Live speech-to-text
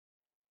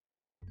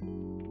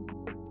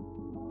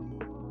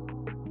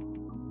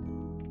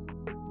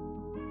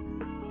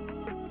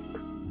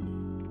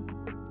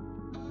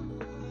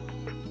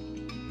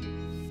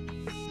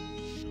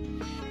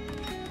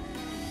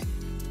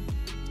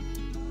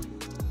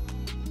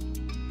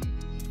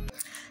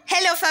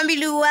Hello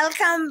family,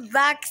 welcome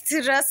back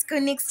to Roscoe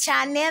Nick's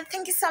channel.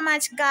 Thank you so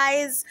much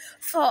guys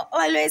for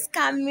always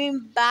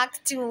coming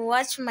back to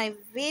watch my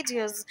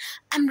videos.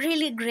 I'm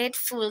really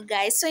grateful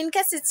guys. So in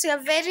case it's your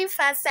very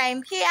first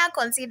time here,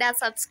 consider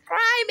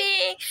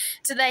subscribing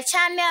to the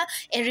channel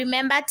and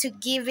remember to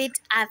give it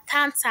a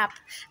thumbs up.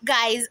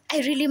 Guys, I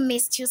really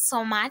missed you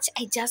so much.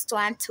 I just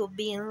want to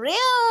be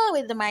real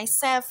with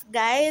myself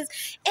guys.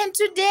 And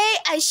today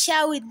I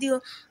share with you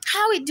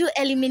how we do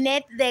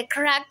eliminate the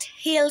cracked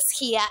heels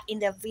here in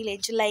the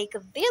village, like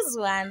these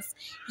ones.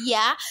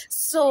 Yeah,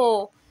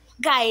 so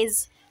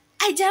guys,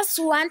 I just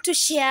want to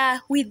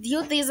share with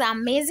you this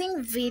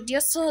amazing video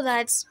so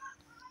that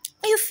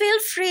you feel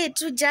free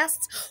to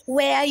just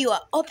wear your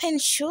open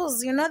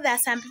shoes. You know, there are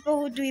some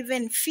people who do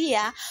even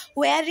fear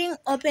wearing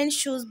open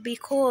shoes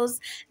because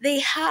they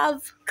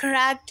have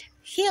cracked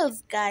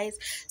heels guys.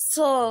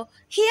 So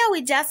here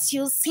we just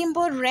use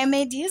simple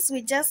remedies.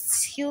 We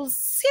just use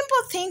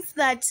simple things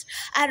that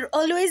are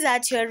always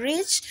at your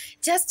reach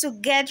just to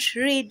get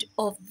rid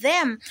of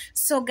them.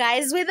 So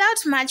guys,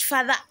 without much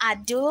further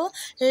ado,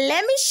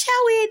 let me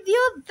share with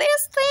you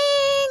this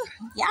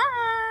thing. Yeah,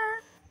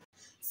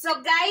 so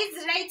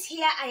guys, right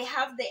here I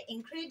have the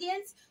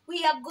ingredients.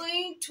 We are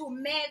going to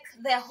make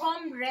the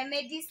home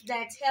remedies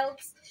that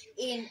helps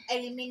in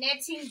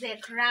eliminating the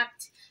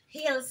cracked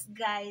heels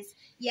guys.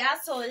 Yeah,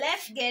 so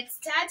let's get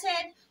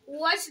started.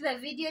 Watch the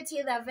video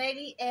till the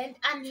very end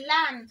and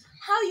learn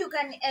how you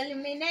can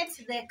eliminate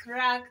the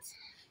cracked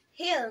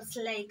heels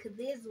like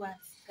these ones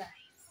guys.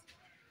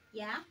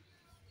 Yeah.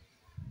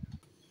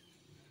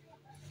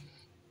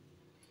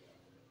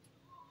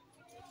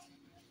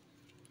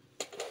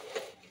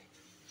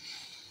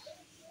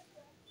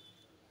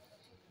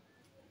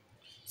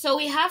 So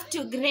we have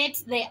to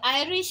grate the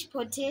Irish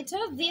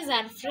potato. These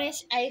are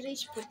fresh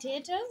Irish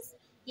potatoes.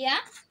 Yeah.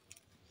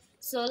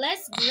 So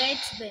let's grate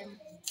them.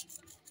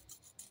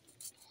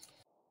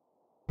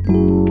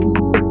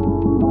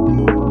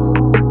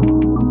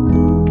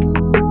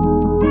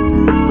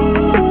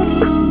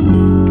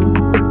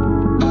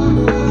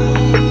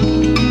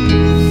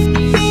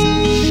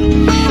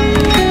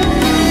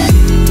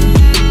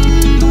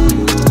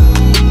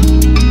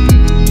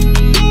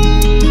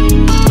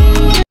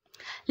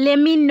 Let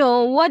me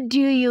know, what do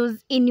you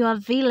use in your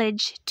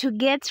village to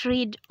get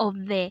rid of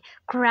the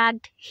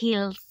cracked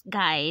heels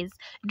guys?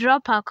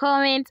 Drop a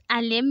comment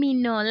and let me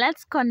know.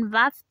 Let's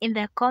converse in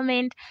the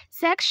comment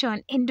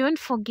section, and don't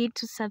forget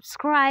to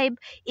subscribe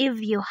if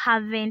you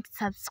haven't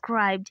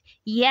subscribed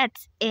yet,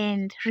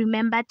 and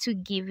remember to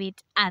give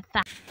it a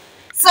thumb.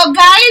 So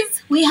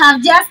guys, we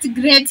have just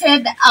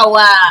grated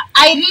our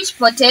Irish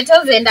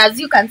potatoes, and as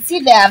you can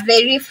see they are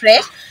very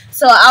fresh.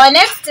 So our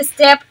next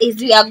step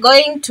is we are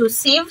going to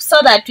sieve so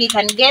that we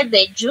can get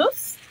the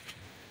juice.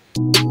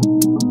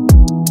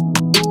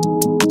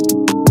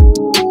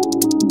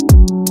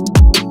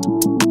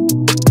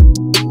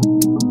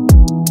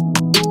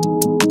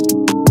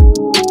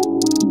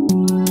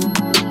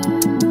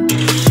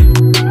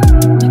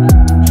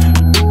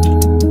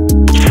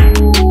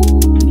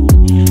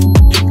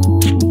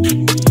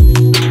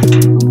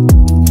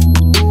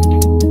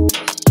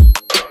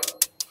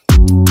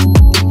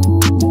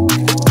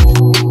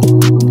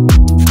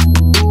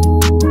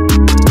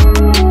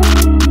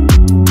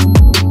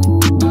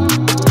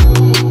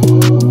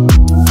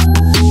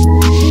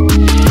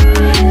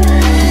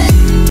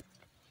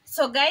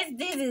 So guys,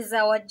 this is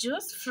our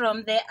juice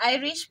from the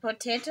Irish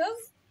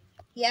potatoes.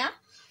 Yeah.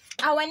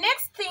 Our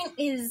next thing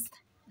is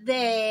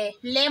the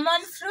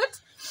lemon fruit.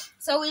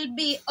 So we'll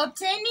be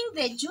obtaining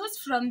the juice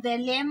from the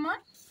lemon.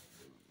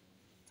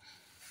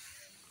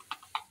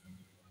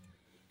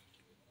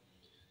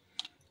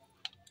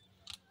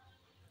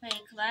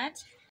 Like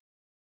that.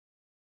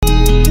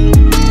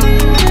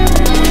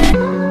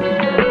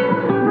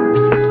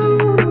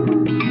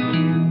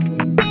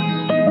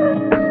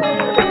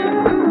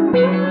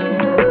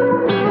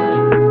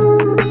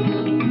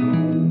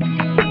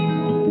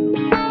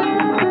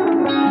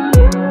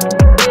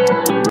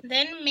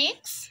 Then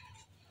mix.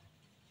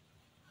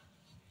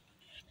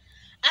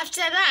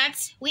 After that,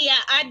 we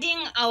are adding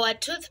our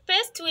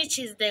toothpaste, which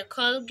is the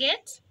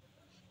Colgate.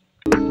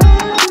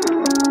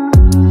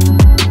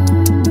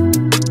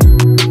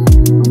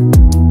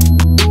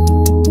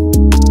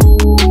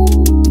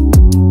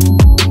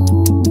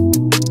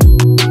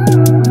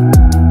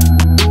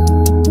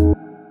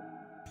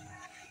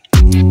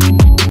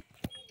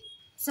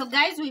 So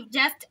guys, we've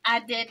just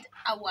added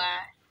our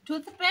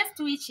toothpaste,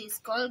 which is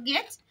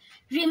Colgate.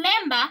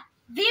 Remember,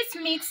 this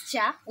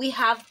mixture, we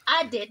have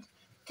added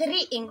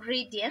 3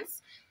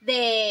 ingredients: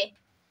 the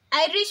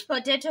Irish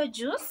potato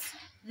juice,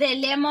 the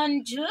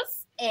lemon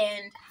juice,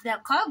 and the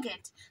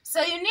Colgate.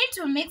 So you need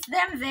to mix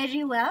them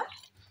very well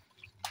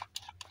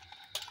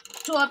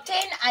to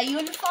obtain a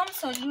uniform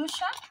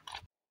solution.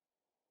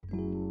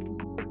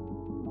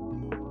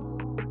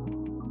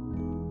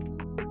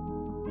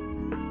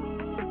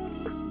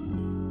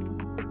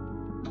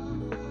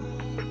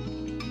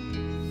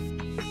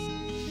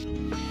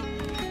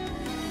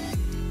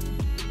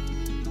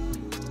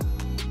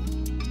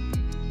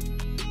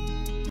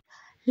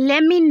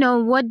 Let me know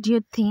what do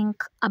you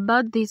think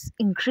about these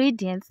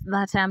ingredients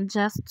that I'm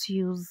just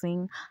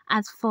using.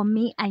 As for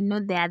me, I know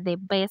they are the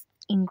best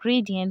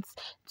ingredients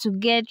to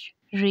get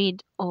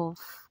rid of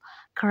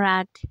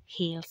cracked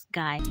heels,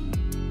 guys.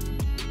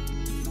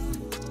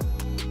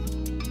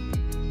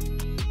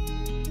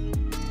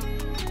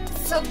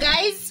 So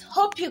guys,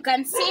 hope you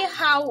can see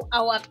how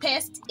our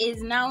paste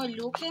is now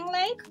looking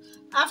like.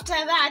 After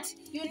that,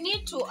 you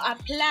need to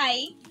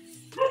apply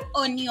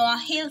on your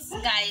heels,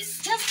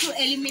 guys, just to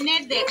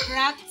eliminate the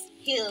cracked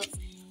heels.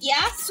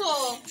 Yeah,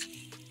 so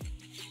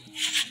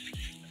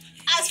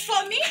as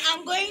for me,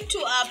 I'm going to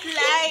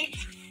apply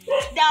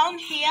down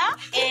here,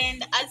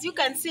 and as you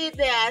can see,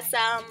 there are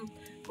some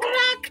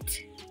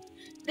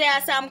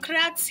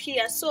cracks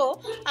here,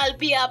 so I'll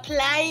be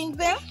applying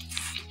them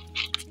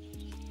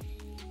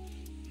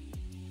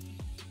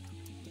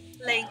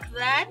like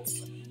that.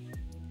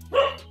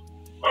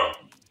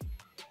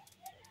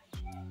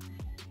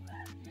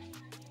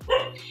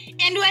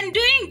 And when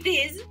doing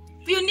this,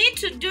 you need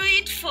to do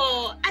it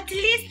for at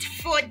least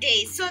 4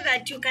 days so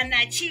that you can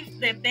achieve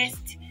the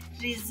best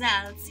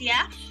results.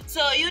 Yeah,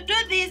 so you do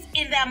this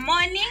in the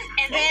morning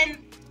and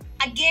then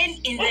again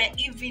in the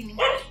evening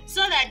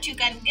so that you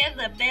can get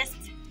the best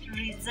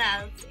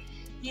results.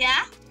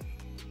 Yeah,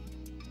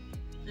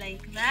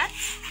 like that.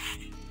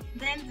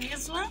 Then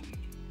this one.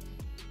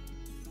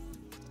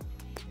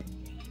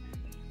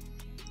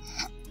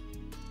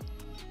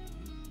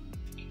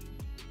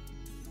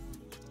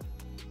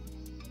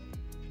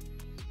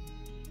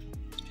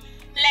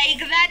 Like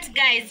that,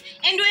 guys.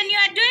 And when you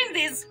are doing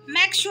this,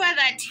 make sure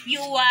that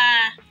your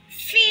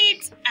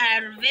feet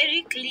are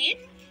very clean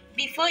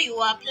before you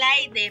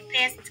apply the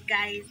paste,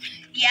 guys.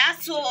 Yeah,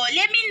 so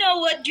let me know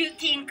what you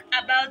think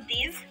about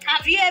this.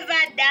 Have you ever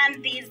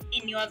done this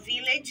in your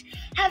village?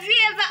 Have you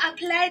ever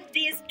applied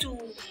this to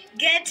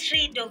get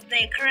rid of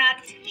the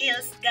cracked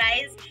heels,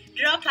 guys?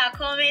 Drop a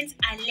comment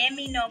and let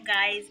me know,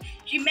 guys.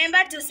 Remember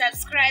to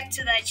subscribe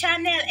to the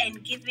channel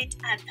and give it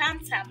a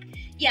thumbs up.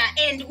 Yeah,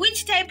 and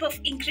which type of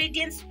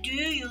ingredients do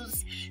you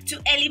use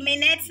to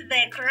eliminate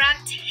the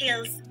cracked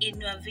heels in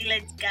your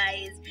village,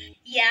 guys?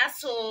 Yeah,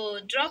 so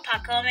drop a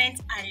comment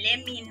and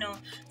let me know.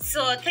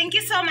 So thank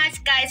you so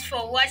much, guys,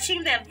 for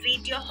watching the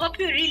video. Hope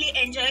you really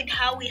enjoyed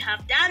how we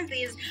have done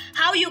this,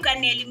 how you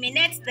can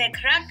eliminate the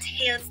cracked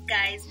heels,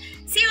 guys.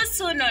 See you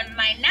soon on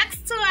my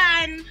next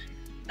one.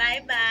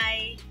 Bye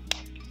bye.